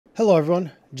Hello everyone,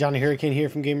 Johnny Hurricane here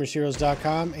from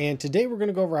GamersHeroes.com, and today we're going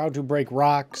to go over how to break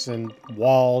rocks and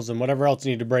walls and whatever else you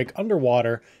need to break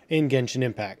underwater in Genshin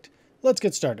Impact. Let's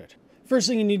get started. First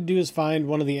thing you need to do is find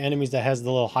one of the enemies that has the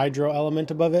little hydro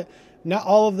element above it. Not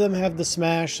all of them have the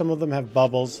smash, some of them have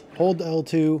bubbles. Hold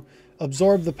L2,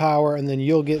 absorb the power, and then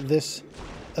you'll get this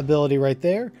ability right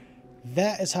there.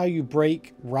 That is how you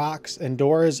break rocks and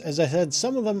doors. As I said,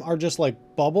 some of them are just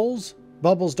like bubbles.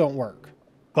 Bubbles don't work.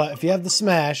 But if you have the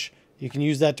smash, you can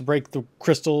use that to break the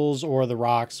crystals or the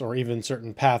rocks or even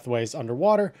certain pathways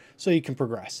underwater so you can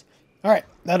progress. All right,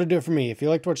 that'll do it for me. If you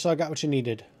liked what you saw, got what you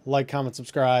needed, like, comment,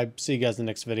 subscribe. See you guys in the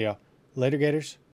next video. Later, Gators.